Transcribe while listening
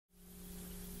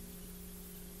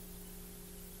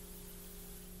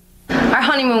Our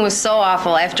honeymoon was so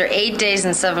awful. After 8 days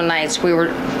and 7 nights, we were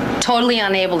totally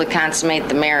unable to consummate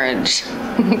the marriage.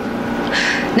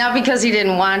 Not because he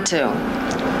didn't want to,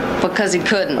 because he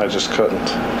couldn't. I just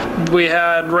couldn't. We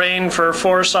had rain for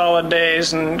 4 solid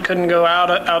days and couldn't go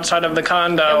outside of the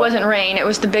condo. It wasn't rain. It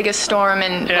was the biggest storm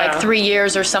in like 3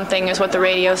 years or something is what the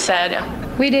radio said.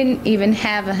 We didn't even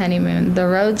have a honeymoon. The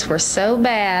roads were so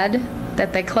bad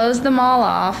that they closed them all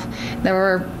off. There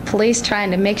were police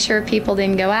trying to make sure people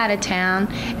didn't go out of town,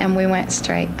 and we went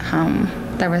straight home.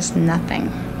 There was nothing.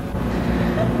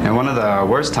 And one of the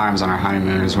worst times on our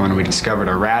honeymoon is when we discovered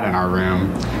a rat in our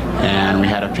room, and we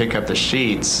had to pick up the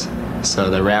sheets so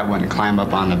the rat wouldn't climb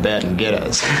up on the bed and get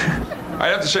us. I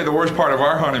have to say the worst part of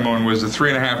our honeymoon was the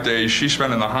 3.5 days she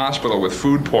spent in the hospital with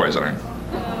food poisoning.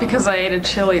 Because I ate a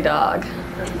chili dog.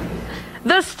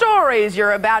 The stories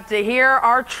you're about to hear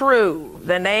are true.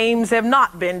 The names have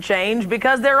not been changed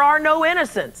because there are no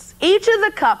innocents. Each of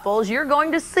the couples you're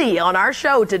going to see on our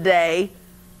show today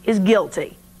is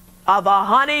guilty of a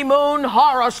honeymoon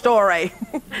horror story.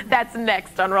 That's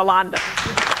next on Rolonda.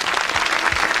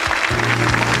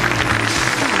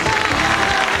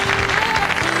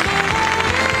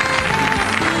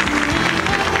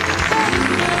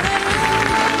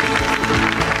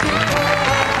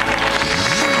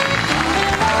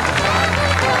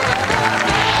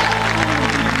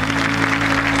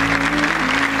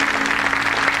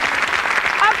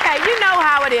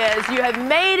 You have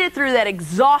made it through that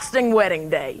exhausting wedding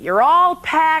day. You're all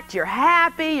packed, you're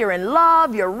happy, you're in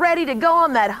love, you're ready to go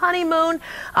on that honeymoon,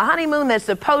 a honeymoon that's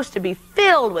supposed to be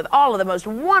filled with all of the most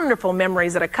wonderful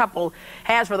memories that a couple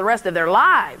has for the rest of their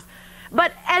lives.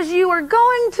 But as you are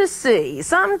going to see,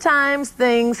 sometimes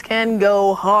things can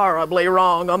go horribly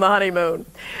wrong on the honeymoon.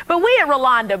 But we at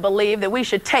Rolonda believe that we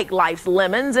should take life's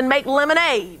lemons and make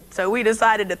lemonade. So we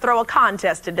decided to throw a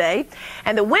contest today,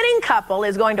 and the winning couple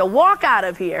is going to walk out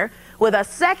of here with a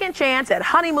second chance at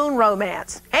honeymoon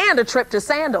romance and a trip to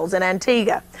Sandals in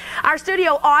Antigua. Our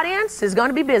studio audience is going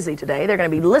to be busy today. They're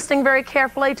going to be listening very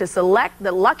carefully to select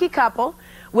the lucky couple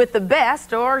with the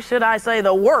best, or should I say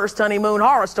the worst, honeymoon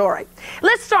horror story.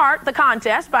 Let's start the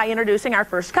contest by introducing our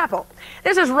first couple.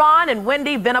 This is Ron and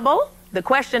Wendy Venable. The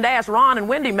question to ask Ron and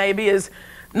Wendy maybe is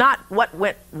not what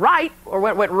went right or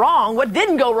what went wrong, what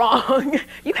didn't go wrong.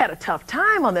 You had a tough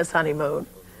time on this honeymoon.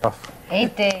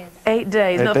 8 days. 8 8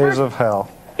 days. days of hell.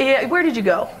 Yeah, where did you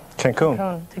go?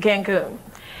 Cancun. To Cancun.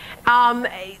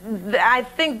 I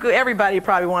think everybody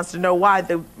probably wants to know why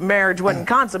the marriage wasn't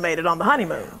consummated on the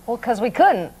honeymoon. Well, because we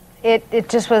couldn't. It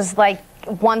just was like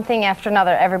one thing after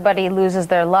another. Everybody loses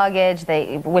their luggage,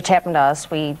 which happened to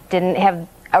us. We didn't have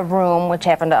a room, which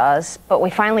happened to us. But we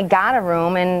finally got a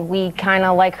room, and we kind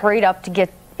of like hurried up to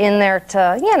get in there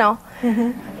to, you know.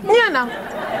 You know.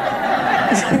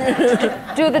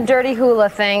 Do the dirty hula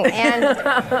thing. And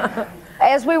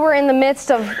as we were in the midst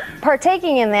of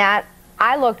partaking in that,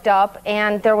 I looked up,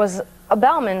 and there was a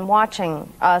bellman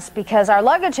watching us because our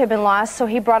luggage had been lost, so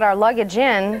he brought our luggage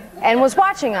in and was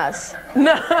watching us.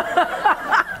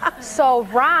 So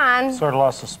Ron... Sort of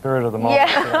lost the spirit of the moment.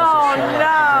 Yeah. Oh,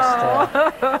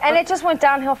 no. And it just went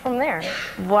downhill from there.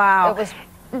 Wow. It was...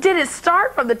 Did it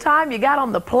start from the time you got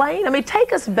on the plane? I mean,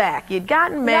 take us back. You'd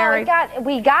gotten married. No,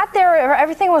 we got there.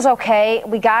 Everything was okay.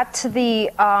 We got to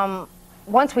the...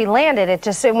 once we landed, it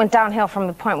went downhill from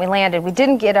the point we landed. We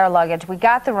didn't get our luggage. We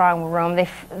got the wrong room.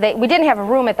 We didn't have a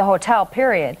room at the hotel,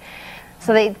 period.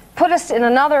 So they put us in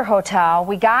another hotel.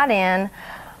 We got in,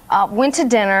 went to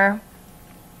dinner,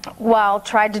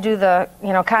 tried to do the,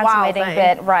 consummating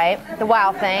bit, right, the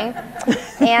wow thing.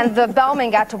 And the bellman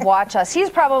got to watch us. He's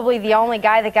probably the only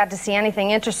guy that got to see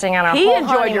anything interesting on our whole honeymoon.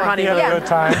 He enjoyed your honeymoon. He had a good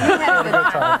time. He had a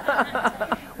good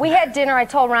time. We had dinner. I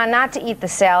told Ron not to eat the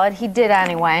salad. He did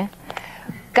anyway.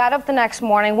 Got up the next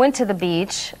morning, went to the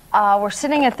beach. We're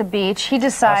sitting at the beach. He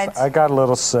decides... I got a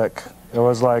little sick. It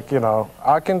was like,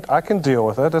 I can deal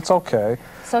with it. It's okay.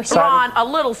 So Ron, a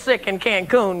little sick in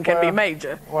Cancun can be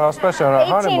major. Well, especially on our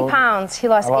honeymoon. 18 pounds. He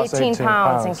lost 18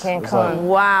 pounds in Cancun.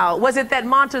 Wow. Was it that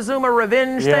Montezuma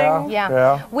revenge thing?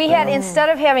 Yeah. We had, instead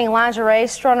of having lingerie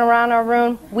strewn around our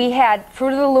room, we had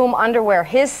Fruit of the Loom underwear,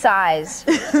 his size,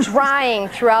 drying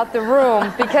throughout the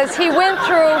room because he went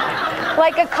through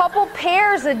like a couple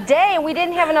pairs a day, and we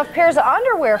didn't have enough pairs of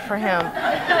underwear for him.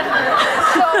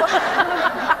 So...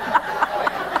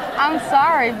 I'm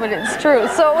sorry, but it's true.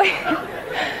 So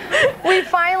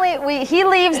he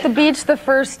leaves the beach the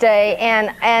first day,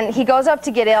 and he goes up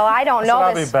to get ill. I don't know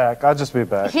I'll this. be back. I'll just be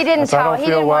back. He didn't tell. He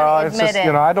didn't want to admit it.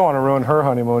 You know, I don't want to ruin her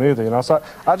honeymoon either. You know, so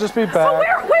I'll just be back. So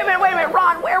wait a minute,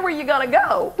 Ron. Where were you gonna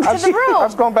go? To the room. I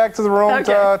was going back to the room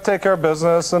to take care of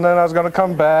business, and then I was going to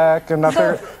come back, and I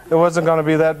figured it wasn't going to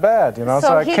be that bad. You know,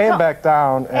 so I came back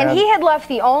down, and he had left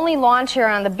the only lawn chair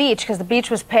on the beach because the beach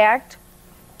was packed.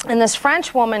 And this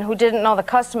French woman who didn't know the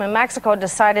custom in Mexico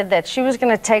decided that she was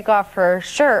going to take off her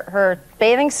shirt, her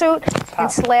bathing suit,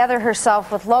 and slather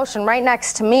herself with lotion right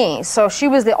next to me. So she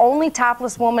was the only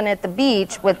topless woman at the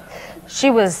beach.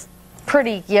 She was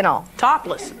pretty, you know.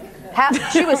 Topless.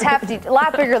 She was hefty, a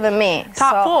lot bigger than me.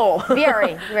 Full.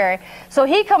 Very, very. So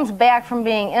he comes back from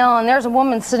being ill, and there's a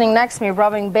woman sitting next to me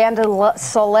rubbing Bain de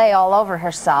Soleil all over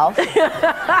herself. And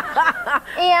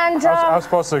I was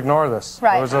supposed to ignore this.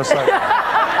 Right. It was just like,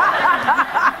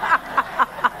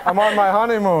 I'm on my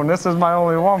honeymoon. This is my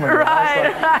only woman.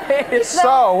 Right.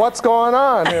 So what's going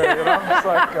on here? You know, it's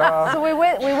like. So we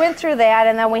went through that,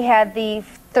 and then we had the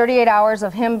 38 hours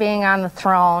of him being on the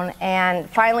throne, and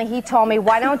finally he told me,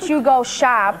 why don't you go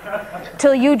shop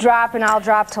till you drop and I'll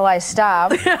drop till I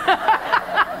stop. So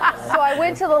I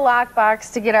went to the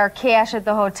lockbox to get our cash at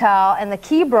the hotel, and the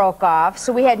key broke off,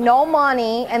 so we had no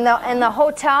money, and the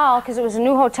hotel, because it was a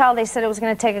new hotel, they said it was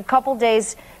going to take a couple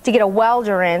days to get a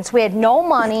welder in, so we had no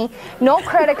money, no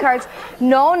credit cards,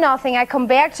 no nothing. I come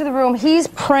back to the room, he's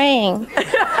praying.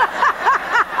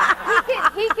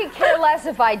 He could care less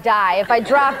if I die. If I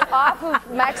dropped off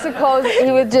of Mexico,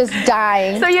 he would just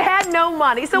die. So you had no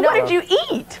money. So what did you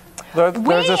eat? There's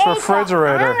this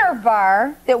refrigerator. We ate Honor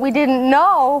Bar that we didn't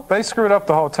know. They screwed up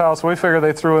the hotel, so we figured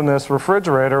they threw in this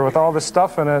refrigerator with all this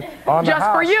stuff in it on the house.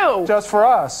 Just for you? Just for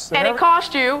us. And it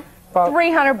cost you? About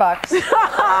 $300.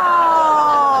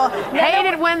 Oh,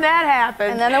 hated when that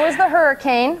happened. And then there was the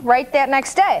hurricane right that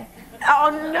next day.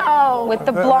 Oh, no. With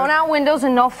the blown out windows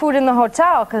and no food in the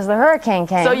hotel because the hurricane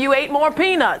came. So you ate more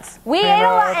peanuts? We ate a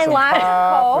lot, and lots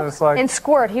of Coke and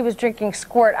Squirt. He was drinking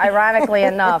Squirt, ironically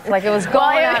enough. Like it was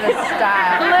going out of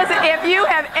style. Listen, if you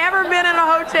have ever been in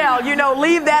a hotel, you know,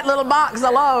 leave that little box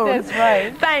alone. That's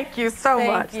right. Thank you so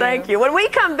much. Thank you. When we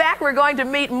come back, we're going to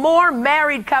meet more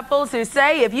married couples who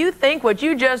say if you think what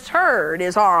you just heard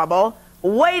is horrible,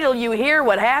 wait till you hear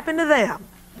what happened to them.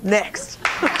 Next.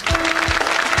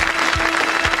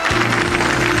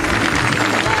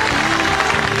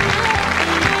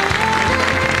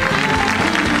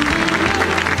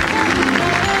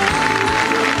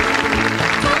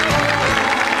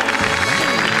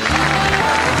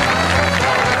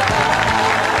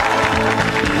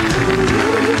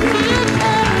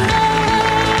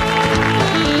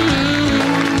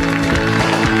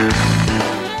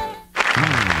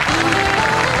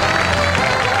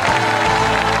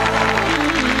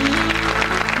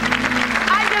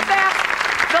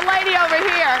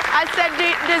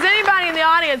 Does anybody in the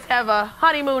audience have a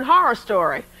honeymoon horror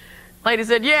story? Lady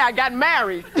said, yeah, I got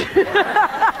married.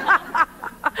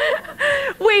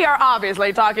 We are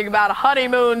obviously talking about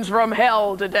honeymoons from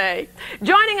hell today.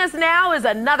 Joining us now is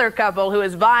another couple who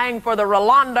is vying for the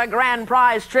Rolonda Grand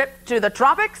Prize trip to the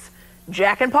tropics,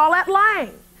 Jack and Paulette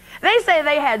Lang. They say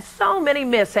they had so many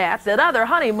mishaps that other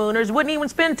honeymooners wouldn't even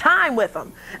spend time with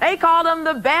them. They called them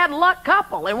the bad luck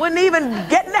couple and wouldn't even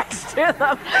get next to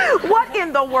them. What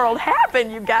in the world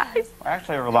happened, you guys? Well,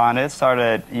 actually, Rolonda, it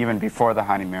started even before the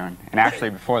honeymoon, and actually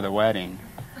before the wedding.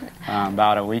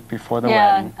 About a week before the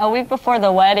wedding. Yeah, a week before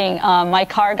the wedding, my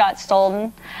car got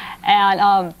stolen,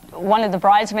 and one of the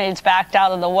bridesmaids backed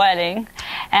out of the wedding,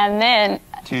 and then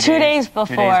two days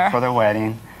before the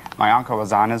wedding, my uncle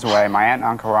was on his way. My aunt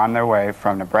and uncle were on their way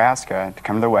from Nebraska to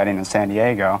come to the wedding in San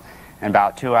Diego, and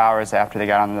about 2 hours after they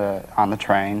got on the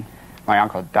train, my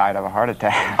uncle died of a heart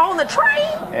attack. On the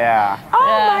train? Yeah.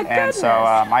 Oh, my goodness. And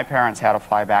so my parents had to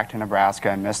fly back to Nebraska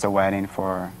and miss the wedding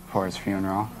for his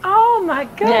funeral. Oh, my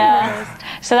goodness.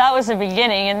 Yeah. So that was the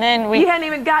beginning, and then we... You hadn't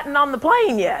even gotten on the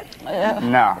plane yet.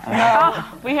 No. No,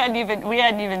 we hadn't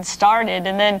even started,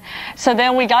 and then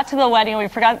we got to the wedding.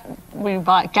 We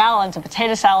bought gallons of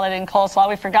potato salad and coleslaw.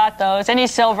 We forgot those. Any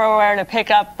silverware to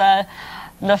pick up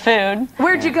the food.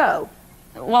 Where'd you go?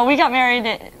 Well, we got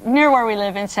married near where we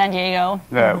live in San Diego.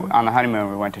 On the honeymoon,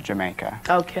 we went to Jamaica.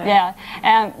 Okay.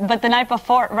 Yeah, but the night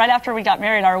before, right after we got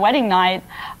married, our wedding night,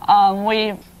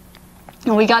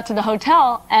 we got to the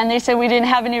hotel, and they said we didn't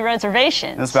have any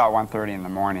reservations. It was about 1:30 in the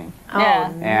morning.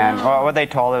 Yeah. And what they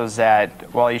told us was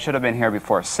that, well, you should have been here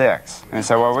before 6. And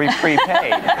so, well, we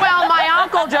prepaid. Well, my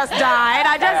uncle just died.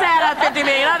 I just had 50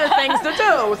 million other things to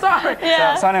do. Sorry.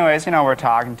 Yeah. So anyways, we're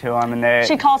talking to them, and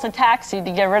she calls a taxi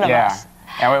to get rid of us.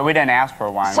 And we didn't ask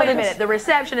for one. Wait a minute. The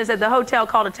receptionist at the hotel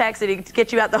called a taxi to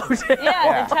get you out the hotel.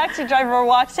 Yeah, the taxi driver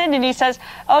walks in and he says,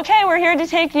 okay, we're here to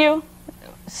take you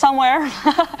somewhere.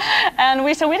 And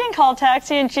we said, we didn't call a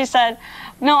taxi. And she said,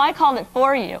 no, I called it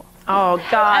for you. Oh,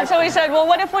 God. And so we said, well,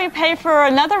 what if we pay for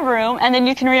another room and then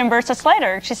you can reimburse us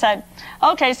later? She said,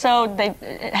 okay. So they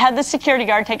had the security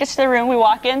guard take us to the room. We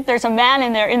walk in. There's a man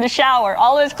in there in the shower.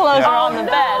 All his clothes are on the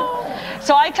bed.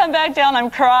 So I come back down.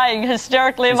 I'm crying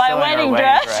hysterically in my wedding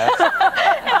dress.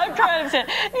 I'm crying. I said,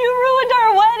 you ruined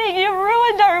our wedding. You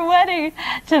ruined our wedding.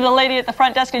 To the lady at the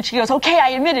front desk. And she goes, okay, I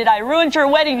admit it. I ruined your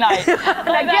wedding night. Get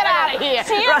out of here.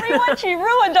 See, everyone, she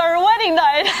ruined our wedding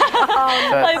night.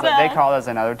 So they called us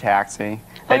another taxi.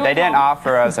 They didn't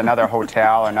offer us another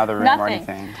hotel, another room, or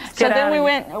anything. So then we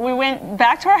went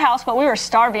back to our house, but we were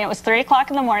starving. It was 3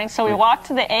 o'clock in the morning, so we walked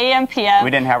to the AM/PM.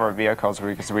 We didn't have our vehicles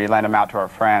because we lent them out to our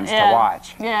friends to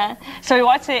watch. Yeah. So we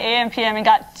walked to the AM/PM and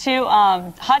got 2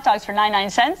 hot dogs for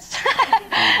 99¢.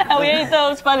 And we ate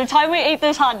those. By the time we ate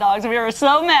those hot dogs, we were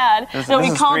so mad that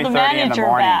we called the manager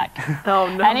back. Oh,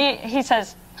 no. And he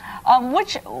says,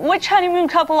 which honeymoon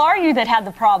couple are you that had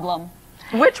the problem?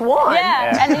 Which one?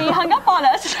 Yeah, and then he hung up on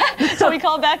us. So we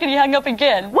called back and he hung up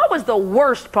again. What was the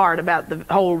worst part about the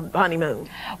whole honeymoon?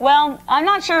 Well, I'm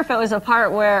not sure if it was a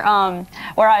part where I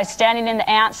was standing in the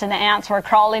ants and the ants were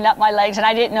crawling up my legs and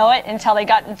I didn't know it until they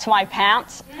got into my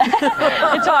pants. Into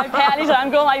my panties, and I'm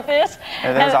going like this.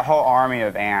 Yeah, there was a whole army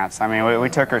of ants. I mean, we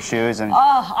took her shoes and...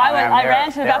 I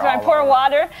ran to the bathroom, I poured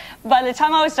water. By the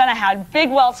time I was done, I had big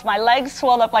welts. My legs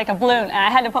swelled up like a balloon and I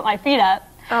had to put my feet up.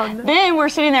 Oh, no. Then we're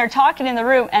sitting there talking in the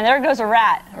room, and there goes a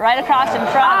rat right across in front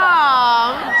of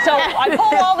us. So I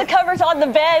pulled all the covers on the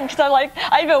bed because I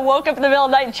even woke up in the middle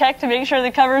of the night and checked to make sure the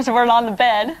covers weren't on the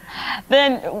bed.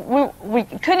 Then we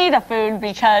couldn't eat the food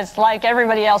because, like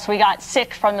everybody else, we got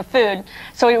sick from the food.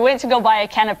 So we went to go buy a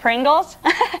can of Pringles,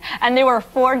 and they were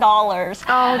 $4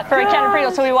 for a can of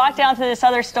Pringles. So we walked down to this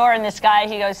other store, and this guy,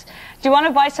 he goes, do you want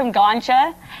to buy some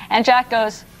ganja? And Jack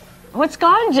goes, what's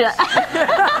ganja?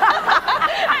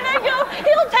 And I go,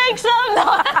 he'll take some.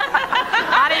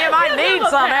 Honey, you might need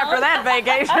some after that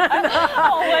vacation.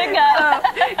 Oh, my God.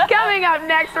 Coming up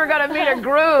next, we're going to meet a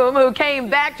groom who came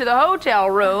back to the hotel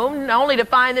room only to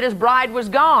find that his bride was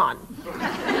gone.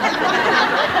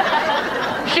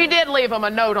 She did leave him a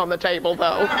note on the table,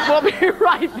 though. We'll be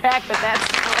right back, but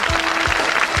that's...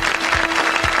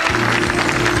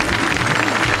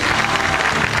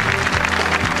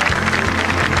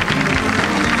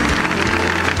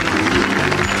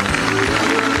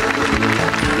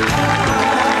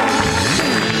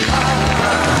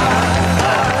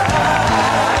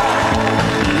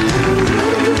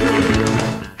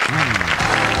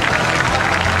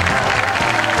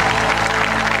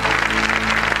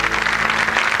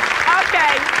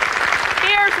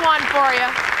 for you.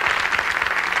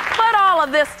 Put all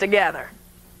of this together.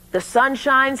 The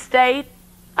Sunshine State,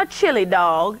 a chili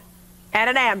dog, and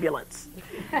an ambulance.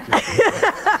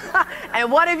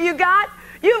 And what have you got?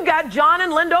 You've got John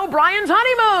and Linda O'Brien's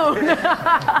honeymoon.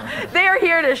 They're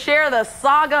here to share the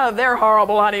saga of their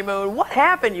horrible honeymoon. What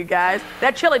happened, you guys?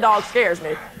 That chili dog scares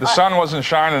me. The sun wasn't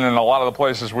shining in a lot of the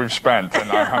places we've spent in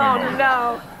our honeymoon. Oh,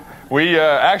 no. We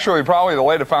actually, probably to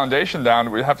lay the foundation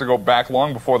down, we'd have to go back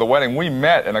long before the wedding. We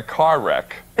met in a car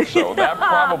wreck. So that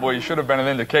probably should have been an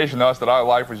indication to us that our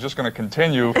life was just going to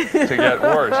continue to get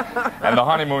worse. And the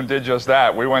honeymoon did just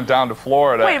that. We went down to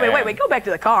Florida. Wait. Go back to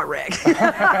the car wreck.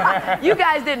 You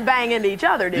guys didn't bang into each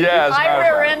other, did you? Yes, I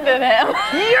rear ended him.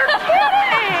 You're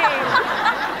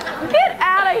kidding! Get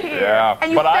out of here. Yeah,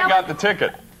 but I got the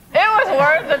ticket. It was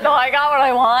worth it, though. I got what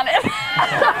I wanted.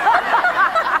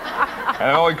 And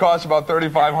it only cost about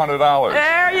 $3,500.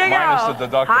 There you minus go. The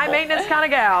deductible. High maintenance kind of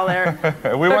gal there.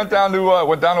 We went down to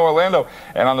Orlando,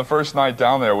 and on the first night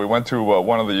down there, we went to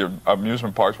one of the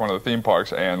amusement parks, one of the theme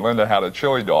parks, and Linda had a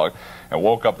chili dog, and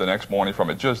woke up the next morning from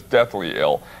it just deathly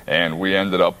ill. And we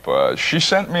ended up. She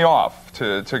sent me off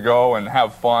to go and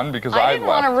have fun because I didn't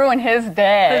want to ruin his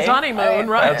day. His honeymoon,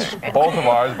 right? That's both of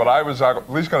ours, but I was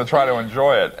at least going to try to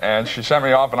enjoy it. And she sent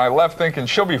me off, and I left thinking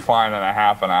she'll be fine in a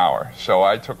half an hour. So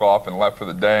I took off and left for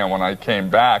the day, and when I came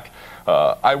back,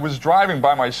 I was driving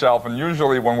by myself, and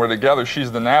usually when we're together,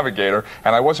 she's the navigator,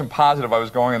 and I wasn't positive I was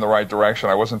going in the right direction.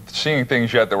 I wasn't seeing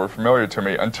things yet that were familiar to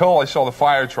me until I saw the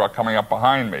fire truck coming up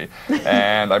behind me.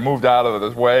 And I moved out of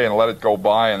the way and let it go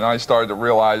by, and then I started to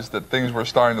realize that things were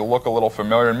starting to look a little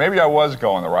familiar, and maybe I was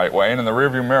going the right way. And in the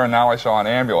rearview mirror, now I saw an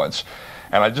ambulance.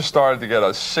 And I just started to get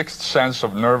a sixth sense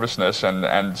of nervousness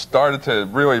and started to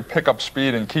really pick up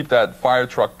speed and keep that fire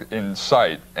truck in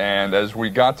sight. And as we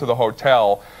got to the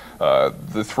hotel,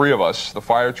 the three of us, the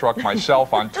fire truck,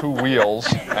 myself on 2 wheels,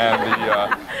 and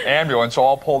the ambulance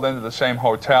all pulled into the same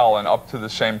hotel and up to the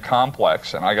same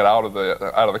complex. And I got out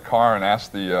of the car and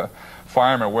asked the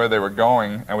fireman where they were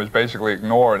going, and was basically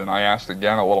ignored. And I asked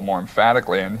again a little more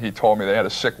emphatically, and he told me they had a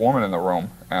sick woman in the room.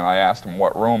 And I asked him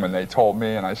what room, and they told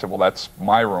me, and I said, well, that's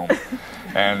my room.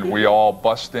 And we all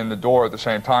bust in the door at the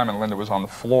same time, and Linda was on the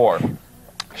floor.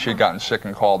 She'd gotten sick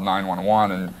and called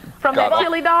 911 and from that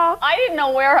chili dog? I didn't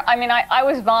know where. I mean, I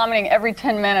was vomiting every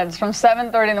 10 minutes from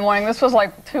 7:30 in the morning. This was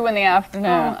like 2 in the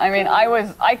afternoon. I mean, I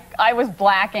was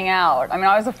blacking out. I mean,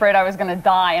 I was afraid I was going to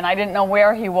die, and I didn't know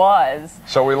where he was.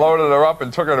 So we loaded her up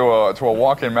and took her to a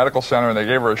walk-in medical center, and they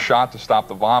gave her a shot to stop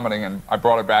the vomiting, and I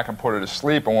brought her back and put her to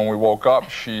sleep. And when we woke up,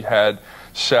 she had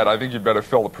said, I think you'd better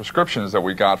fill the prescriptions that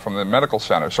we got from the medical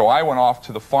center. So I went off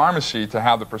to the pharmacy to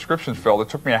have the prescriptions filled. It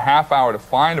took me a half hour to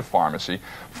find a pharmacy,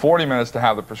 40 minutes to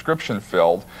have the prescription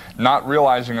filled, not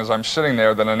realizing as I'm sitting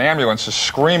there that an ambulance is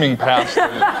screaming past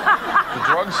the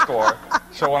drugstore.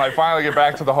 So when I finally get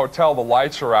back to the hotel, the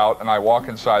lights are out, and I walk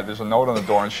inside. There's a note on the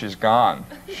door, and she's gone.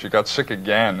 She got sick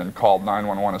again and called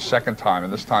 911 a second time,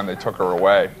 and this time they took her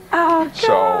away. Oh, God.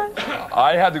 So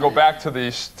I had to go back to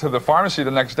the pharmacy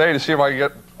the next day to see if I could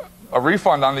get a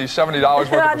refund on these $70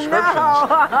 worth of prescriptions.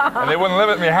 No. And they wouldn't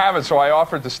let me have it, so I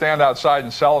offered to stand outside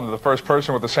and sell them to the first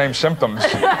person with the same symptoms.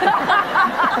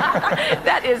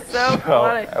 That is so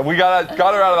funny. We got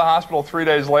her out of the hospital 3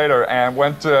 days later and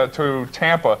went to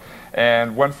Tampa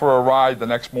and went for a ride the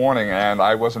next morning, and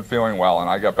I wasn't feeling well, and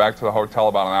I got back to the hotel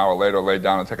about an hour later, laid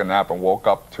down and took a nap, and woke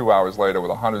up 2 hours later with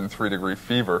 103-degree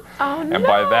fever. Oh, and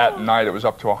by that night it was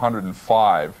up to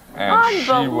 105, and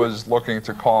she was looking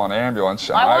to call an ambulance.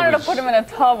 And I wanted to put him in a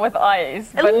tub with ice,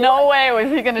 but no way was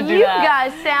he going to do that. You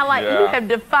guys sound like you have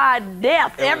defied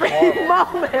death every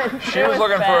moment. She was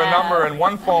looking for a number in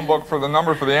one phone book for the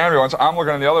number for the ambulance. I'm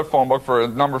looking in the other phone book for a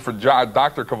number for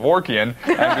Dr. Kevorkian, and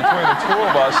between the two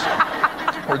of us,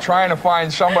 we're trying to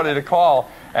find somebody to call.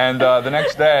 And the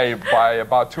next day, by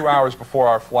about 2 hours before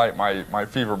our flight, my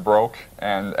fever broke,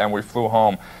 and we flew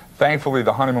home. Thankfully,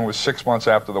 the honeymoon was 6 months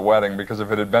after the wedding, because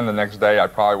if it had been the next day, I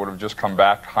probably would have just come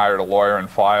back, hired a lawyer, and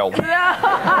filed.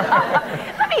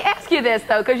 Let me ask you this,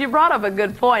 though, because you brought up a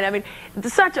good point. I mean,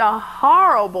 such a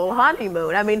horrible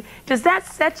honeymoon. I mean, does that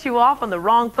set you off on the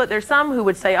wrong foot? There's some who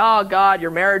would say, oh, God, your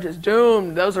marriage is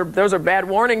doomed. Those are bad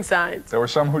warning signs. There were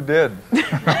some who did.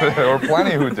 There were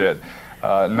plenty who did.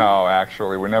 No,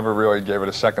 actually, we never really gave it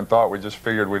a second thought. We just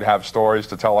figured we'd have stories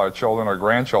to tell our children or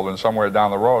grandchildren somewhere down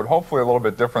the road, hopefully a little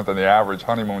bit different than the average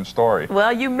honeymoon story.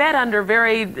 Well, you met under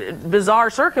very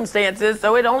bizarre circumstances,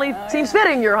 so it only seems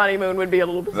fitting your honeymoon would be a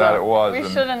little bizarre. That it was. We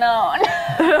should have known.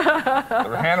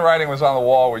 The handwriting was on the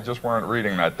wall. We just weren't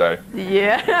reading that day.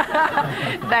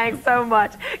 Yeah. Thanks so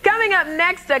much. Coming up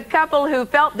next, a couple who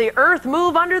felt the earth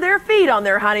move under their feet on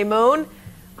their honeymoon,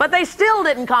 but they still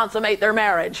didn't consummate their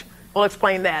marriage. We'll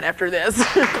explain that after this.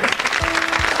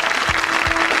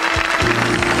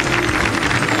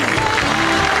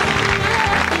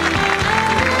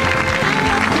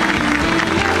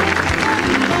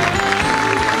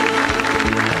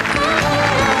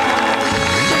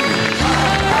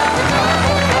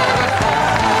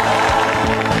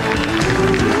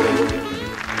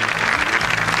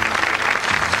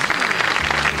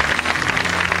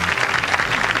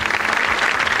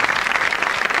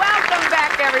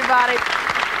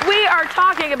 We are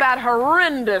talking about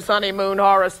horrendous honeymoon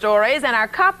horror stories, and our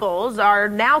couples are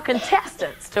now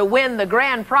contestants to win the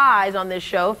grand prize on this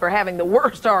show for having the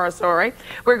worst horror story.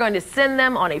 We're going to send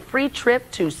them on a free trip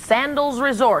to Sandals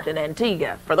Resort in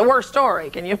Antigua for the worst story.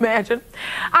 Can you imagine?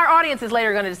 Our audience is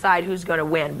later going to decide who's going to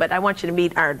win, but I want you to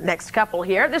meet our next couple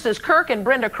here. This is Kirk and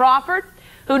Brenda Crawford,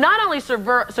 who not only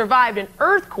survived an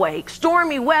earthquake,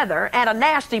 stormy weather, and a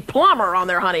nasty plumber on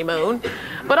their honeymoon,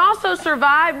 but also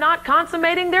survived not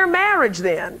consummating their marriage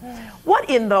then. What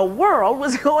in the world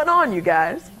was going on, you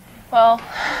guys? Well,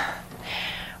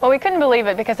 we couldn't believe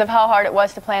it because of how hard it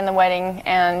was to plan the wedding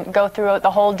and go through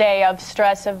the whole day of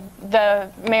stress of the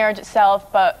marriage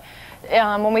itself, but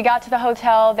when we got to the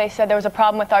hotel, they said there was a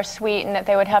problem with our suite and that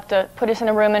they would have to put us in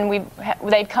a room and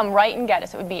they'd come right and get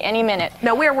us. It would be any minute.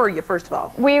 Now, where were you, first of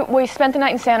all? We spent the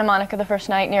night in Santa Monica the first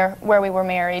night near where we were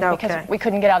married because we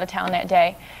couldn't get out of town that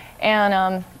day.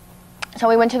 And so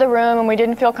we went to the room and we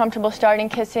didn't feel comfortable starting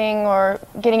kissing or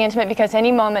getting intimate because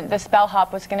any moment this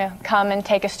bellhop was going to come and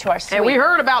take us to our suite. And we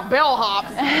heard about bellhops.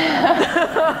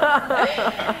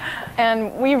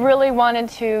 And we really wanted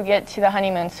to get to the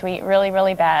honeymoon suite really,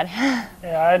 really bad.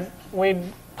 Yeah, we'd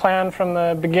planned from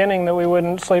the beginning that we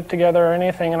wouldn't sleep together or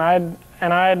anything, and I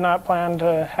had not planned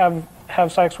to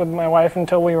have sex with my wife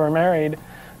until we were married.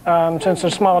 since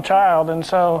a small child, and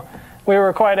so we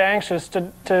were quite anxious to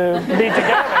be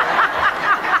together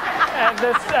at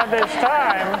this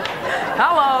time.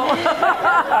 Hello.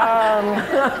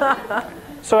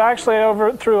 So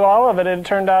actually, through all of it, it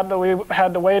turned out that we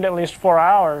had to wait at least 4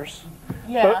 hours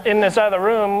in this other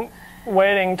room,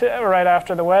 waiting right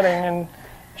after the wedding, and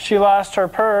she lost her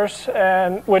purse,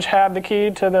 which had the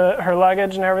key to her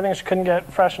luggage and everything. She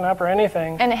couldn't freshen up or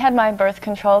anything. And it had my birth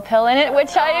control pill in it,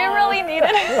 which I really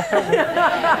needed.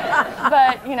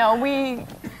 But, you know,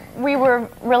 we were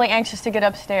really anxious to get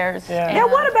upstairs. Yeah. Now,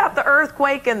 what about the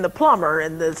earthquake and the plumber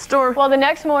and the storm? Well, the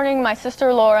next morning, my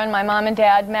sister Laura and my mom and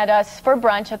dad met us for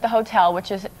brunch at the hotel,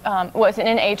 which was in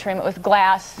an atrium. It was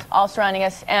glass all surrounding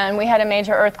us, and we had a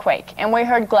major earthquake. And we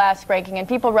heard glass breaking and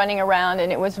people running around,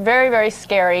 and it was very, very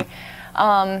scary.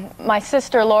 My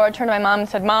sister Laura turned to my mom and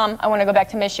said, "Mom, I want to go back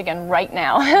to Michigan right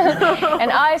now."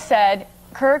 And I said,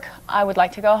 "Kirk, I would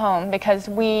like to go home," because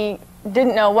we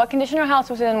didn't know what condition our house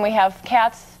was in. We have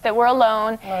cats that were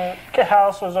alone. The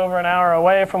house was over an hour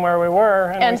away from where we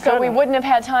were. And so we wouldn't have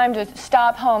had time to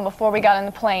stop home before we got on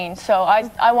the plane. So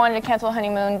I wanted to cancel the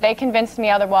honeymoon. They convinced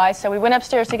me otherwise. So we went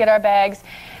upstairs to get our bags.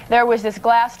 There was this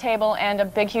glass table and a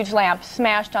big, huge lamp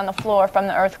smashed on the floor from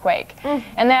the earthquake.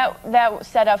 And that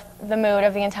set up the mood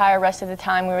of the entire rest of the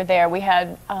time we were there. We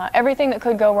had everything that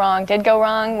could go wrong did go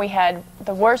wrong. We had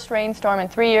the worst rainstorm in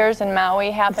 3 years in Maui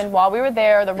happened while we were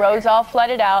there. The roads all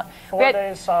flooded out. 4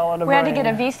 days solid of We had to rain. get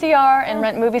a VCR and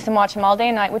rent movies and watch them all day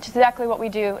and night, which is exactly what we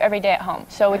do every day at home.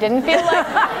 So it didn't feel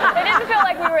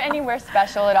like we were anywhere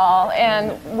special at all.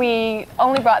 And we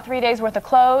only brought 3 days worth of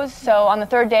clothes. So on the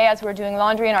third day, as we were doing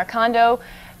laundry in our condo,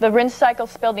 the rinse cycle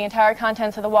spilled the entire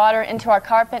contents of the water into our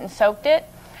carpet and soaked it.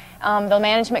 The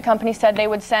management company said they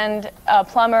would send a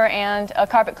plumber and a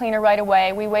carpet cleaner right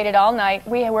away. We waited all night.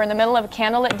 We were in the middle of a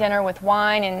candlelit dinner with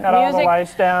wine and Had music. all the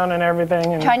lights down and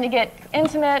everything. And trying to get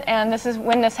intimate, and this is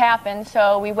when this happened.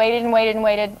 So we waited and waited and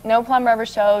waited. No plumber ever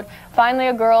showed. Finally,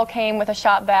 a girl came with a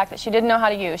shop vac that she didn't know how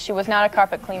to use. She was not a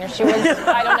carpet cleaner. She was,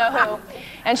 I don't know who.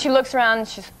 And she looks around and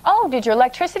she's, "Oh, did your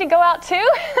electricity go out too?"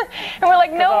 And we're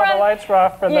like, "No, all the lights were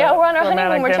off for the we're on our romantic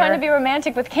honeymoon. We're trying to be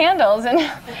romantic with candles." And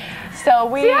so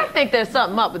we... See, I think there's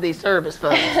something up with these service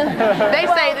folks. They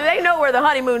say they know where the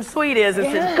honeymoon suite is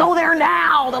and says, "Go there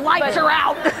now, the lights are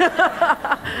out."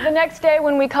 The next day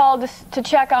when we called to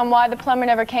check on why the plumber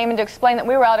never came and to explain that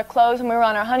we were out of clothes and we were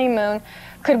on our honeymoon,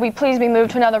 could we please be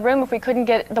moved to another room if we couldn't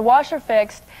get the washer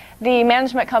fixed, the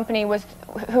management company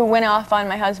who went off on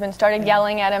my husband started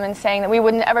yelling at him and saying that we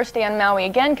wouldn't ever stay on Maui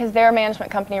again because their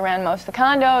management company ran most of the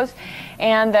condos,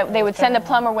 and that they would send a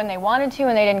plumber when they wanted to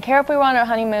and they didn't care if we were on our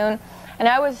honeymoon. And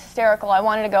I was hysterical. I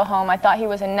wanted to go home. I thought he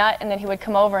was a nut and that he would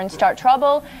come over and start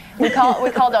trouble. We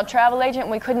called our travel agent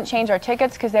and we couldn't change our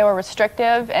tickets because they were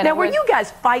restrictive. And now, were you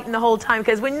guys fighting the whole time?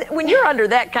 Because when you're under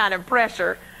that kind of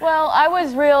pressure... Well, I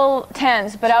was real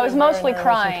tense, but I was mostly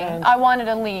crying. I wanted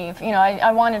to leave. You know,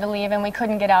 I wanted to leave, and we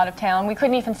couldn't get out of town. We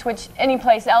couldn't even switch any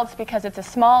place else because it's a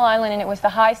small island, and it was the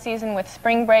high season with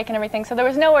spring break and everything, so there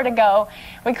was nowhere to go.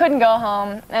 We couldn't go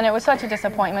home, and it was such a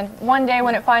disappointment. One day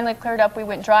when it finally cleared up, we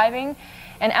went driving,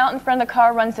 and out in front of the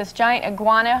car runs this giant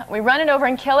iguana. We run it over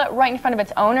and kill it right in front of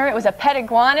its owner. It was a pet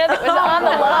iguana that was on the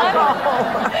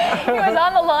lawn. He was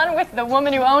on the lawn with the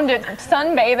woman who owned it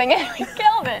sunbathing, and we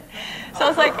killed it. So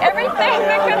it's like everything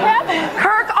that could happen.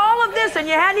 Kirk, all of this, and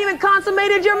you hadn't even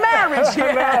consummated your marriage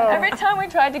yet. Every time we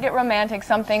tried to get romantic,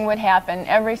 something would happen.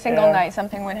 Every single night,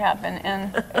 something would happen,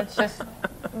 and it's just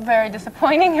very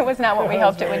disappointing. It was not what we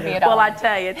hoped it would be at all. Well, I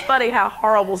tell you, it's funny how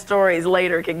horrible stories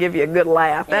later can give you a good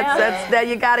laugh. That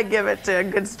you got to give it to a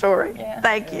good story. Yeah.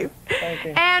 Thank you.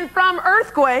 And from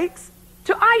earthquakes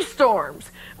to ice storms,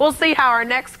 we'll see how our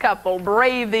next couple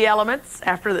brave the elements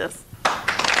after this.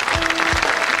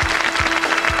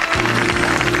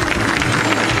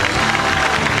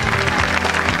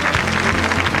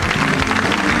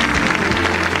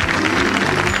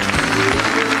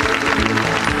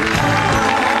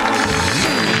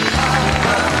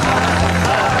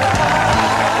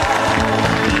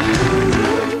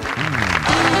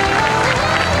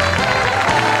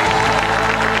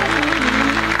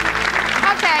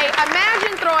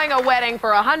 Wedding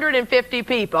for 150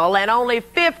 people and only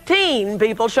 15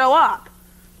 people show up.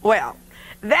 Well,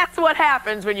 that's what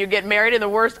happens when you get married in the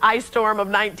worst ice storm of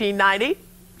 1990.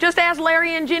 Just ask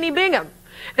Larry and Ginny Bingham.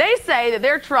 They say that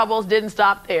their troubles didn't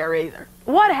stop there either.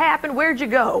 What happened? Where'd you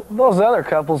go? Those other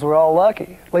couples were all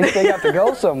lucky. At least they got to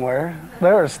go somewhere.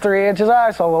 There was 3 inches of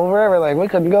ice all over everything. We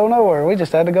couldn't go nowhere. We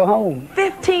just had to go home.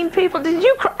 15 people. Did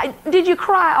you cry? Did you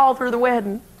cry all through the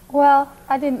wedding? Well,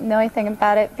 I didn't know anything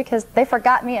about it because they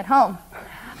forgot me at home.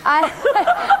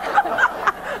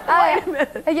 Wait a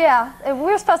minute. Yeah,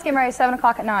 we were supposed to get married at 7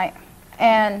 o'clock at night.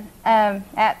 And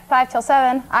at 5 till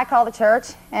 7, I call the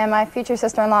church, and my future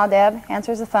sister-in-law, Deb,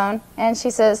 answers the phone, and she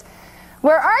says,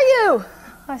 "Where are you?"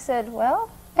 I said, "Well,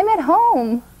 I'm at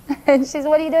home." And she said,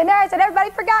 "What are you doing there?" I said, "Everybody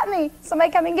forgot me.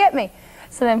 Somebody come and get me."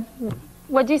 So then,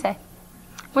 what'd you say?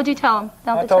 What'd you tell them?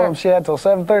 I told them she had till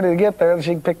 7:30 to get there, and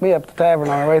she could pick me up at the tavern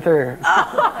on her way through.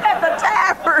 Oh, at the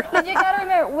tavern. But you gotta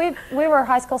remember, we were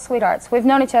high school sweethearts. We've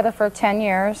known each other for 10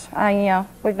 years.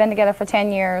 We've been together for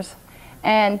 10 years.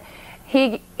 And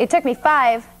it took me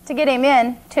 5 to get him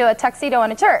in to a tuxedo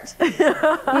in a church.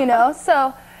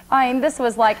 So, this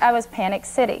was like, I was Panic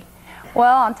City.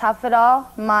 Well, on top of it all,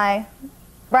 my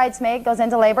bridesmaid goes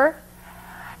into labor,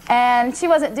 and she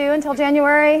wasn't due until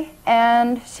January,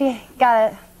 and she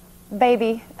got a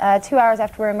baby 2 hours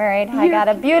after we were married. I got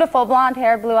a beautiful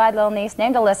blonde-haired, blue-eyed little niece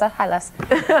named Alyssa. Hi, Les.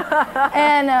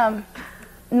 And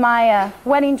my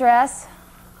wedding dress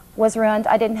was ruined.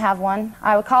 I didn't have one.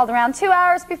 I called around 2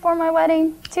 hours before my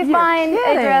wedding to find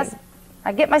a dress.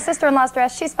 I get my sister-in-law's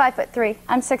dress. She's 5'3".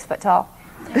 I'm 6 foot tall.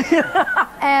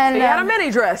 And so you had a mini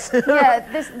dress. Yeah,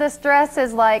 this dress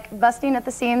is like busting at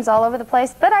the seams all over the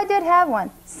place, but I did have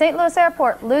one. St. Louis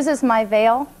Airport loses my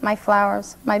veil, my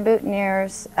flowers, my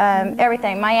boutonnieres,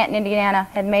 everything. My aunt in Indiana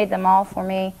had made them all for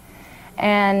me,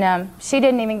 and she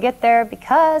didn't even get there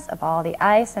because of all the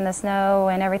ice and the snow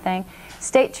and everything.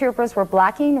 State troopers were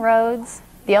blocking roads.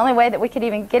 The only way that we could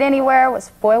even get anywhere was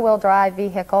four-wheel drive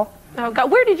vehicle. Oh,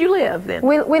 God. Where did you live then?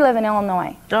 We live in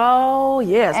Illinois. Oh,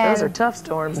 yes. Those are tough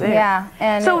storms there. Yeah.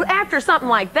 And so after something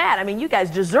like that, I mean, you guys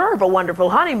deserve a wonderful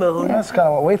honeymoon. Yeah, that's kind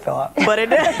of what we thought. But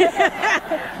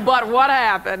but what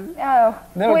happened? Oh,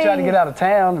 then we tried to get out of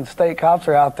town, and state cops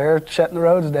are out there shutting the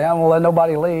roads down. Won't let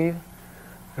nobody leave.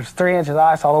 There's 3 inches of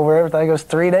ice all over everything. It goes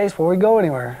 3 days before we go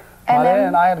anywhere. By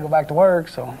then, I had to go back to work,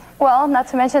 so. Well, not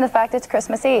to mention the fact it's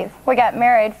Christmas Eve. We got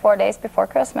married 4 days before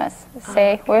Christmas.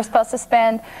 See, we were supposed to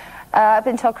spend up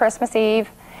until Christmas Eve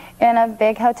in a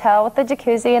big hotel with the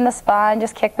jacuzzi and the spa and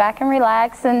just kick back and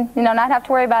relax and, not have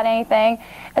to worry about anything,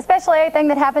 especially anything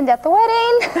that happened at the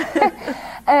wedding.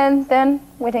 And then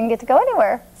we didn't get to go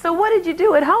anywhere. So what did you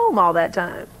do at home all that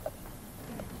time?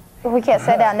 We can't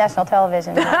say that on national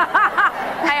television. Hey,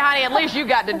 honey, at least you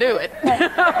got to do it.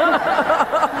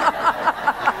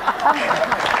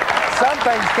 Some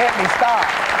things can't be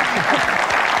stopped.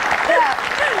 Yeah,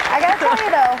 I got to tell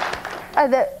you,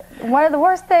 though, one of the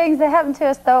worst things that happened to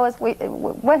us, though, is we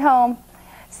went home,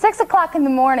 6 o'clock in the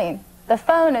morning. The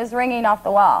phone is ringing off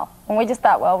the wall. And we just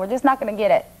thought, well, we're just not going to get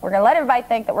it. We're going to let everybody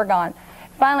think that we're gone.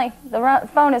 Finally, the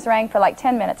phone has rang for like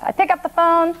 10 minutes. I pick up the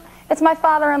phone. It's my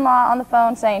father-in-law on the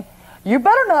phone saying, "You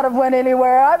better not have went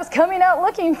anywhere. I was coming out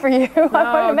looking for you." I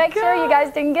wanted to make sure you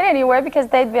guys didn't get anywhere because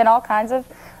they'd been all kinds of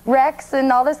wrecks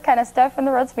and all this kind of stuff and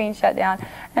the roads being shut down.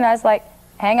 And I was like,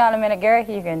 "Hang on a minute, Gary.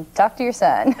 You can talk to your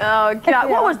son." Oh, God.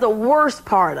 What was the worst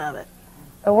part of it?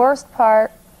 The worst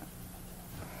part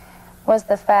was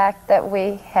the fact that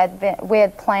we had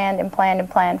planned and planned and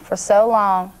planned for so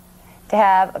long to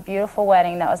have a beautiful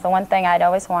wedding. That was the one thing I'd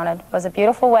always wanted, was a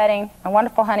beautiful wedding, a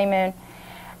wonderful honeymoon,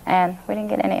 and we didn't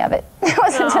get any of it. It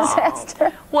was a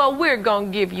disaster. Well, we're going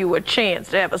to give you a chance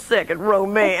to have a second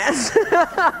romance.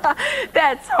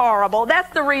 That's horrible. That's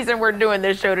the reason we're doing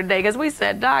this show today, because we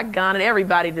said, doggone it,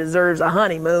 everybody deserves a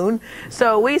honeymoon.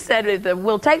 So we said that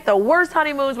we'll take the worst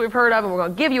honeymoons we've heard of, and we're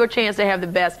going to give you a chance to have the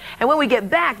best. And when we get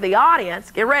back, the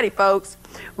audience, get ready, folks,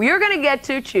 we're going to get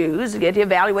to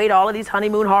evaluate all of these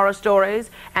honeymoon horror stories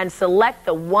and select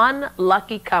the one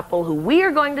lucky couple who we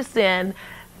are going to send,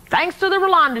 thanks to the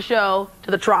Rolonda Show,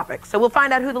 to the tropics. So we'll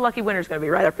find out who the lucky winner is going to be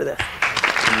right after this.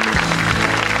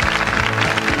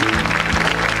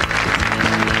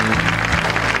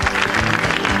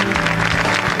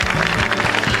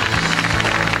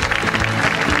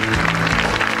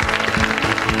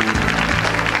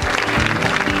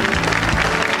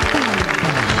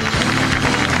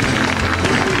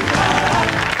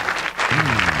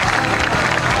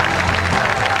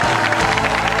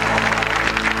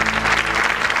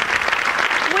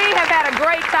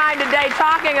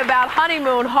 Talking about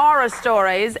honeymoon horror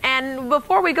stories, and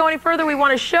before we go any further, we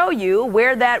want to show you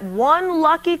where that one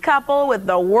lucky couple with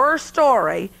the worst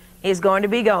story is going to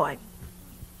be going.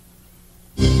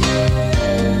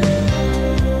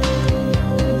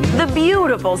 The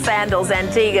beautiful Sandals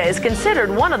Antigua is considered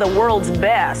one of the world's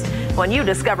best. When you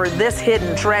discover this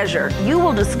hidden treasure, you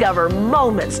will discover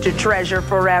moments to treasure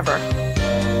forever.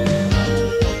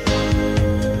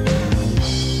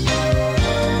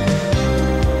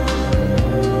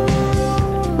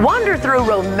 Wander through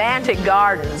romantic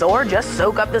gardens or just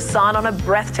soak up the sun on a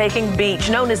breathtaking beach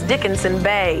known as Dickinson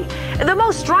Bay. And the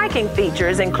most striking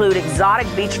features include exotic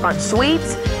beachfront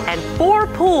suites and 4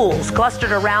 pools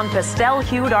clustered around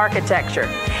pastel-hued architecture.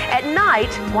 At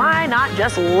night, why not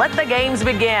just let the games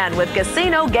begin with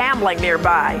casino gambling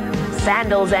nearby?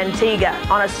 Sandals Antigua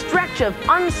on a stretch of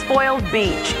unspoiled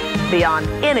beach beyond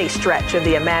any stretch of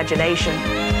the imagination.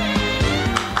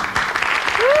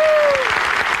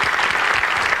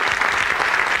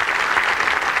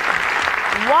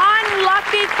 One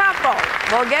lucky couple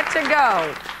will get to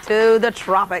go to the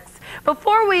tropics.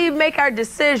 Before we make our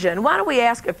decision, why don't we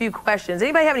ask a few questions?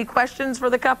 Anybody have any questions for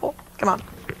the couple? Come on.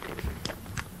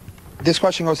 This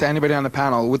question goes to anybody on the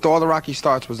panel. With all the rocky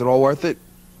starts, was it all worth it?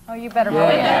 Oh, you better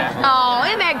believe it. Oh,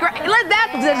 isn't that great?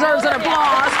 That deserves an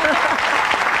applause.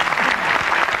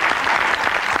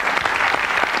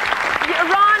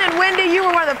 Ron and Wendy, you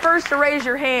were one of the first to raise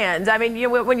your hands. I mean,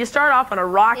 when you start off on a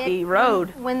rocky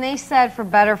road. When they said for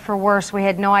better, for worse, we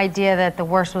had no idea that the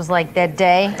worst was like that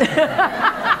day.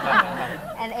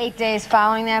 And 8 days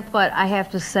following that, but I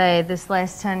have to say, this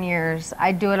last 10 years,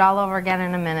 I'd do it all over again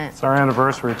in a minute. It's our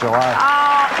anniversary, July.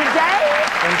 Oh,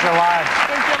 today? In July.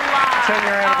 In July.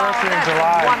 10-year anniversary in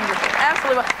July. Wonderful.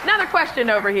 Absolutely. Another question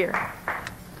over here.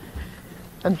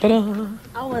 I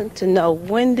want to know,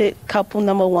 when did couple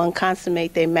number 1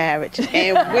 consummate their marriage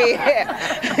and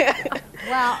where?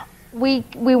 Well, we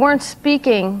weren't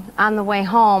speaking on the way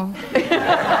home.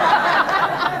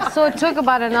 So it took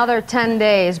about another 10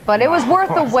 days, but it was worth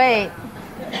the wait.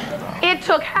 It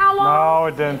took how long? No,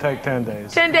 it didn't take 10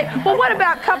 days. 10 days. Well, what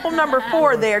about couple number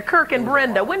 4 there, Kirk and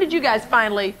Brenda? When did you guys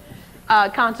finally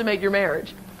consummate your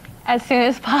marriage? As soon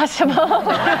as possible.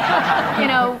 You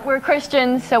know, we're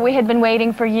Christians, so we had been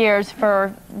waiting for years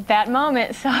for that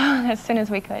moment, so as soon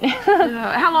as we could.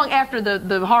 How long after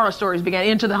the horror stories began,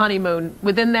 into the honeymoon?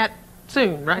 Within that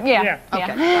soon, right? Yeah.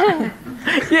 Okay. Yeah.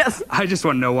 Yes. I just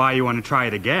want to know why you want to try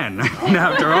it again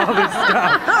after all this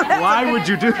stuff. Why would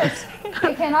you do this?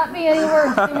 It cannot be any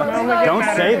worse. Don't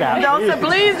say that.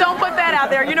 Please don't put that out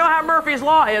there. You know how Murphy's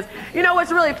Law is. You know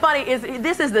what's really funny is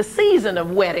this is the season of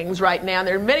weddings right now.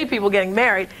 There are many people getting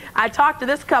married. I talked to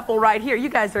this couple right here. You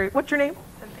guys are, what's your name?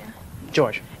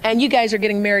 George. And you guys are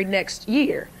getting married next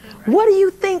year. What do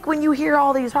you think when you hear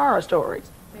all these horror stories?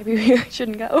 Maybe we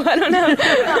shouldn't go. I don't know.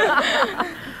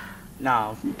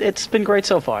 No, it's been great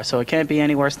so far, so it can't be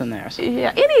any worse than theirs.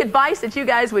 Yeah. Any advice that you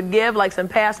guys would give, like some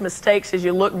past mistakes as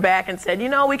you look back and said, you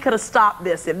know, we could have stopped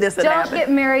this if this had happened? Don't get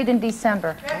married in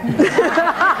December.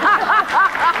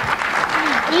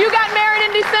 You got married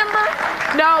in December?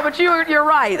 No, but you're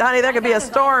right, honey. There could be a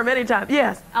storm anytime.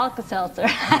 Yes. Alka-Seltzer.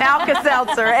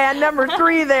 Alka-Seltzer. And number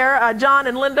 3 there, John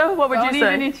and Linda, what would you say?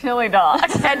 Don't eat any chili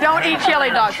dogs. And don't eat chili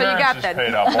dogs. So you got that.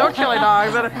 No chili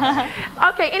dogs.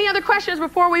 Okay, any other questions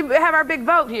before we have our big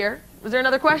vote here? Was there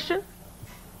another question?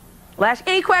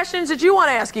 Any questions that you want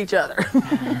to ask each other?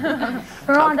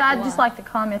 Rolonda, I'd just like to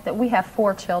comment that we have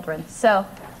 4 children. So,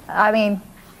 I mean,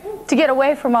 to get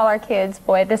away from all our kids,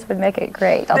 boy, this would make it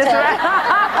great. I'll tell you.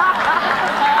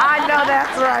 I know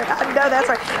that's right. I know that's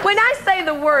right. When I say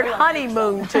the word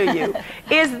honeymoon to you,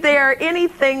 is there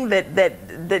anything that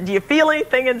do you feel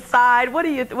anything inside? What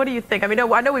do you think? I mean,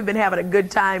 I know we've been having a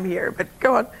good time here, but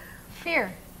go on.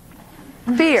 Fear.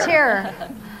 Fear. Terror.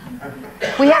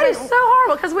 That is so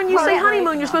horrible, because when you say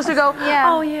honeymoon, you're supposed to go,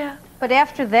 oh, yeah. But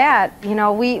after that, you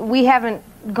know, we haven't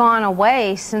gone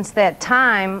away since that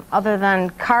time, other than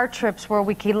car trips where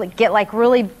we could get like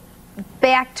really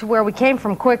back to where we came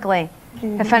from quickly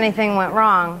if anything went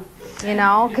wrong, you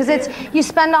know, because you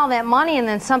spend all that money and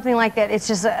then something like that, it's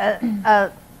just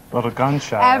a little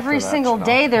gunshot. Every single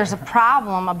day there's a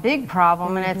problem, a big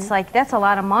problem, and it's like, that's a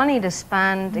lot of money to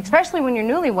spend, especially when you're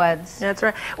newlyweds. That's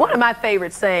right. One of my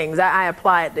favorite sayings, I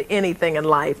apply it to anything in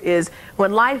life, is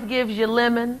when life gives you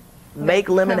lemon, make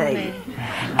lemonade.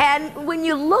 And when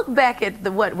you look back at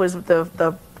what was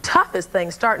the toughest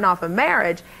thing starting off a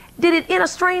marriage, did it in a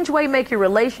strange way make your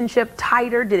relationship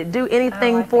tighter? Did it do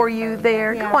anything for you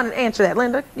there? Yeah. Come on and answer that,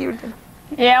 Linda.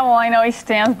 Yeah, well, I know he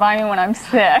stands by me when I'm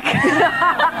sick.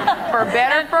 For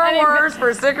better, for worse,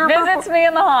 for sicker, visits me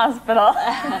in the hospital.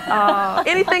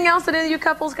 Anything else that any of you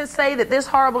couples can say that this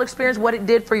horrible experience, what it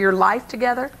did for your life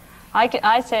together?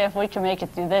 I say if we can make it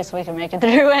through this, we can make it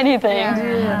through anything.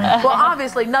 Yeah. Well,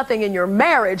 obviously, nothing in your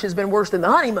marriage has been worse than the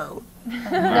honeymoon.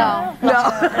 No.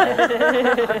 No.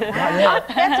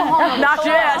 That's a whole Not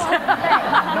yet.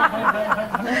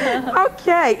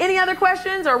 Okay. Any other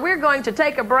questions? Or we're going to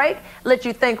take a break, let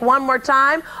you think one more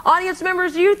time. Audience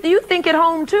members, you think at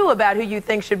home too about who you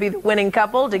think should be the winning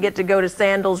couple to get to go to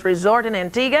Sandals Resort in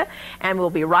Antigua. And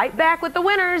we'll be right back with the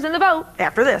winners in the vote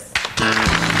after this.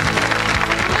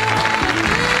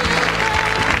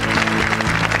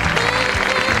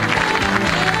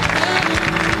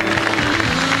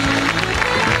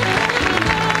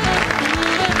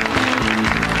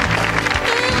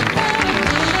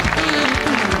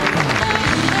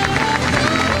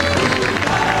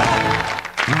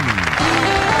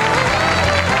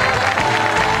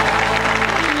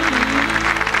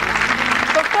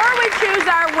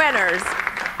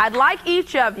 I'd like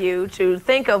each of you to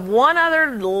think of one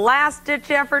other last-ditch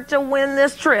effort to win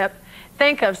this trip.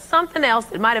 Think of something else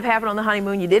that might have happened on the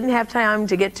honeymoon you didn't have time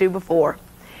to get to before.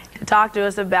 To talk to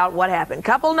us about what happened.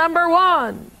 Couple number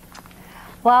one.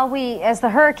 Well, as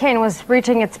the hurricane was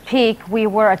reaching its peak, we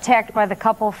were attacked by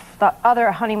the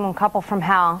other honeymoon couple from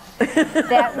hell.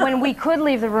 That when we could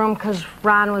leave the room because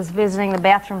Ron was visiting the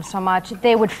bathroom so much,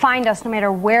 they would find us no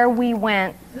matter where we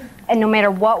went and no matter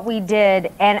what we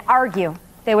did and argue.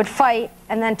 They would fight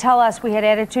and then tell us we had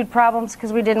attitude problems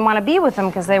because we didn't want to be with them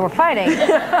because they were fighting.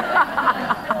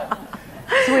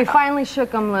 So we finally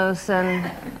shook them loose,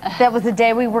 and that was the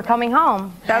day we were coming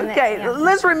home. Okay,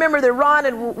 let's remember that Ron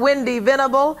and Wendy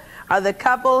Venable are the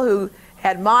couple who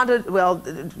had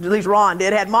at least Ron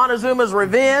did, had Montezuma's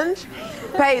Revenge,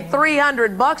 paid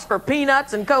 $300 for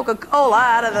peanuts and Coca-Cola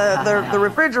out of the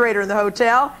refrigerator in the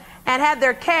hotel, and had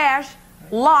their cash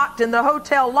locked in the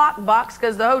hotel lockbox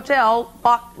because the hotel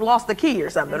lost the key or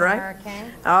something, right? Hurricane.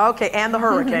 Okay, and the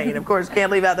hurricane. Of course,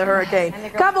 can't leave out the hurricane.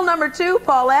 Couple number two,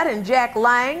 Paulette and Jack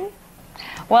Lang.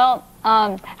 Well,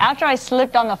 after I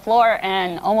slipped on the floor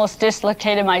and almost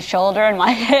dislocated my shoulder and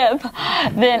my hip,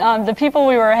 then the people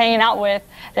we were hanging out with,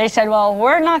 they said, well,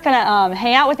 we're not going to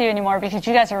hang out with you anymore because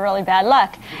you guys are really bad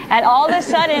luck. And all of a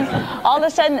sudden,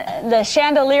 the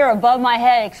chandelier above my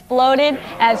head exploded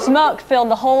and smoke filled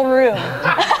the whole room.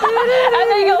 And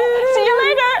they go, see you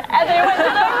later. And they went to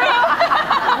their room.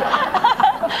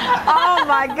 Oh,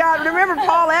 my God. Remember,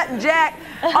 Paulette and Jack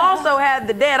also had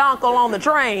the dead uncle on the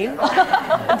train,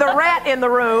 the rat in the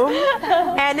room,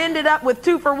 and ended up with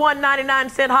 2 for $1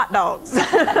 99-cent hot dogs.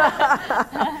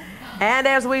 And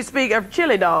as we speak of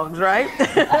chili dogs, right?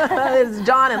 It's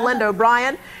John and Linda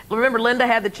O'Brien. Remember, Linda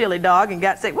had the chili dog and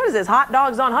got sick. What is this, hot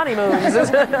dogs on honeymoons?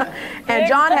 And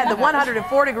John had the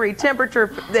 104-degree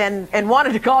temperature and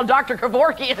wanted to call Dr.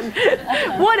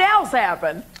 Kevorkian. What else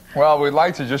happened? Well, we'd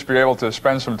like to just be able to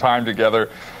spend some time together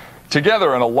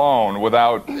and alone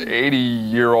without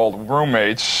 80-year-old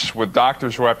roommates with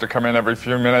doctors who have to come in every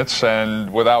few minutes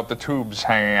and without the tubes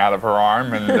hanging out of her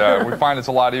arm. And we find it's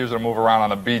a lot easier to move around on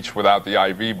the beach without the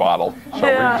IV bottle.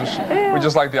 So we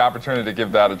just like the opportunity to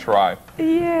give that a try.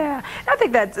 Yeah, I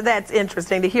think that's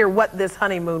interesting to hear what this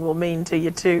honeymoon will mean to you,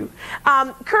 too.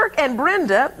 Kirk and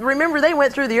Brenda, remember they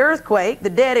went through the earthquake, the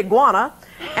dead iguana,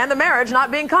 and the marriage not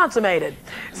being consummated.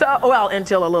 So, well,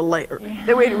 until a little later.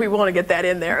 We want to get that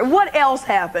in there. What else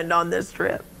happened on this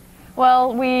trip?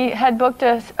 Well, we had booked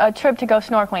a trip to go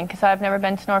snorkeling because I've never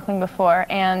been snorkeling before,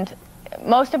 and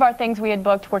most of our things we had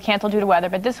booked were canceled due to weather,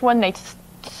 but this one they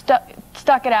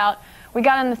stuck it out. We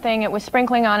got on the thing, it was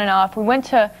sprinkling on and off.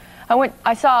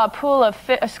 I saw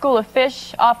a school of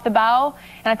fish off the bow,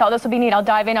 and I thought this will be neat. I'll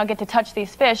dive in, I'll get to touch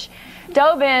these fish.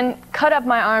 Dove in, cut up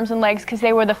my arms and legs because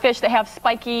they were the fish that have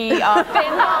spiky fins all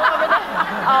over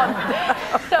them.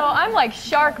 So I'm like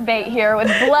shark bait here with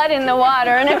blood in the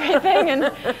water and everything.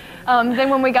 And then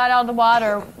when we got out of the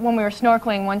water, when we were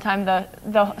snorkeling one time,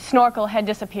 the snorkel had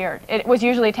disappeared. It was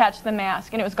usually attached to the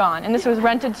mask, and it was gone. And this was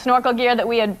rented snorkel gear that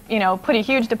we had, put a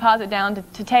huge deposit down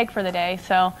to take for the day.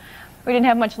 So we didn't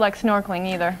have much luck snorkeling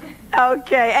either.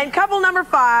 Okay, and couple number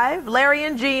 5, Larry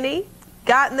and Jeannie,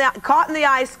 caught in the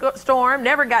ice storm,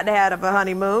 never got to have a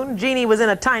honeymoon. Jeannie was in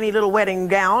a tiny little wedding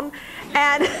gown,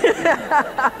 and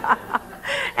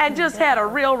and just had a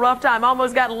real rough time.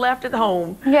 Almost got left at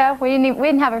home. Yeah, we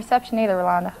didn't have a reception either,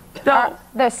 Rolonda. No.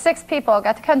 There's 6 people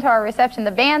got to come to our reception. The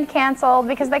band canceled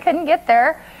because they couldn't get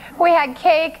there. We had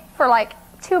cake for like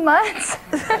 2 months,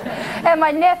 and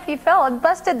my nephew fell and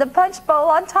busted the punch bowl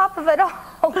on top of it all.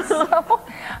 So,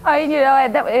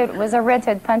 it was a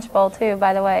rented punch bowl too,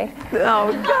 by the way.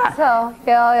 Oh God! So,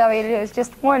 it was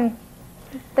just one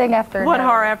thing after another. One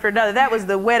horror after another. That was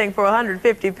the wedding for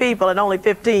 150 people, and only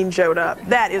 15 showed up.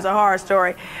 That is a horror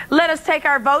story. Let us take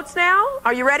our votes now.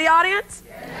 Are you ready, audience?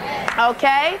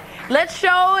 Okay. Let's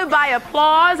show by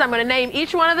applause. I'm going to name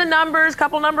each one of the numbers,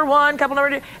 couple number 1, couple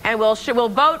number 2, and we'll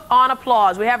vote on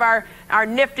applause. We have our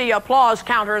nifty applause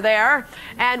counter there,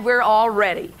 and we're all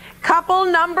ready. Couple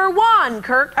number 1,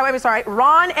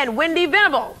 Ron and Wendy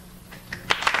Venable.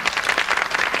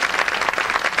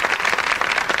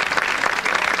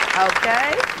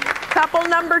 Okay. Couple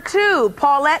number 2,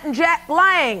 Paulette and Jack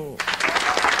Lang.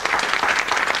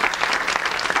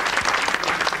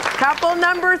 Couple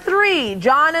number 3,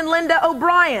 John and Linda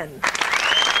O'Brien.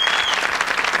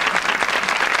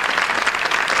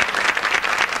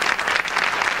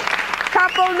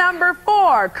 Couple number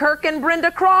 4, Kirk and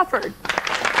Brenda Crawford.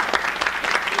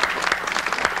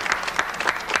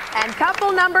 And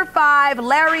couple number 5,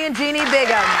 Larry and Jeannie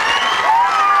Bigham.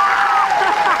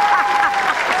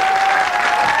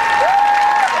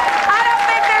 I don't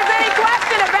think there's any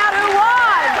question about who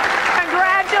won.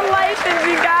 Congratulations,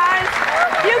 you guys.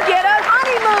 You get a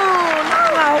honeymoon.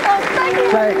 Oh, thank you.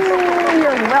 Thanks.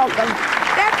 You're welcome.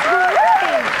 That's great.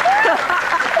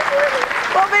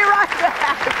 We'll be right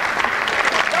back.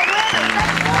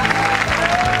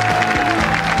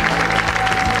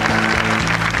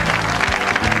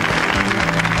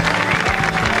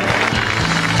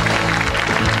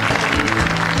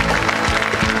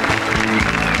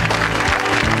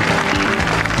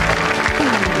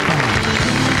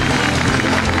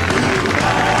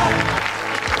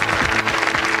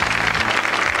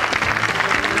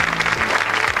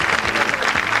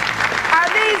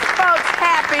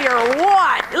 Or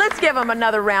what? Let's give them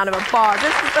another round of applause.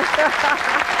 This is so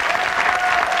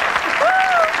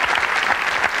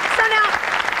now,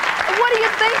 what are you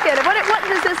thinking? What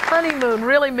does this honeymoon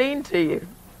really mean to you?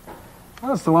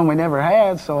 Well, it's the one we never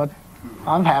had, so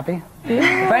I'm happy.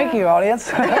 Thank you, audience.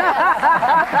 They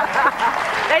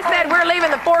said we're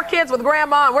leaving the 4 kids with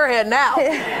Grandma and we're heading out.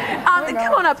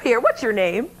 Come on up here. What's your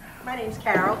name? My name's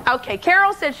Carol. Okay,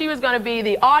 Carol said she was going to be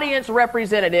the audience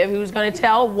representative who's going to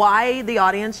tell why the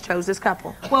audience chose this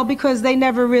couple. Well, because they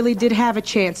never really did have a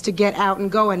chance to get out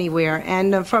and go anywhere.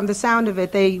 And from the sound of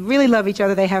it, they really love each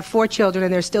other. They have 4 children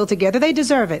and they're still together. They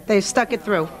deserve it. They've stuck it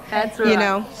through. That's right. You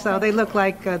know, so they look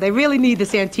like they really need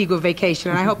this Antigua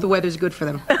vacation, and I hope the weather's good for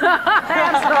them.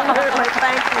 Absolutely.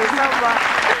 Thank you so much.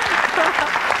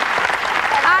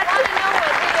 I want to know what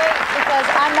it is because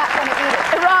I'm not going to eat it.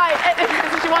 Right.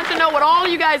 She wants to know what all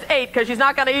you guys ate because she's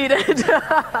not going to eat it.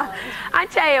 I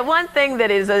tell you, one thing that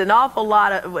is an awful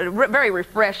lot of, very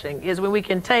refreshing is when we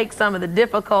can take some of the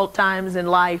difficult times in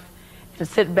life and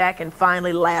sit back and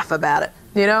finally laugh about it,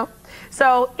 you know?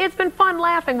 So it's been fun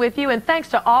laughing with you, and thanks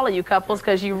to all of you couples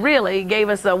because you really gave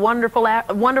us a wonderful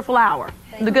hour.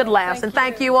 The good laughs. And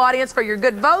thank you, audience, for your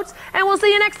good votes, and we'll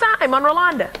see you next time on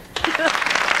Rolonda.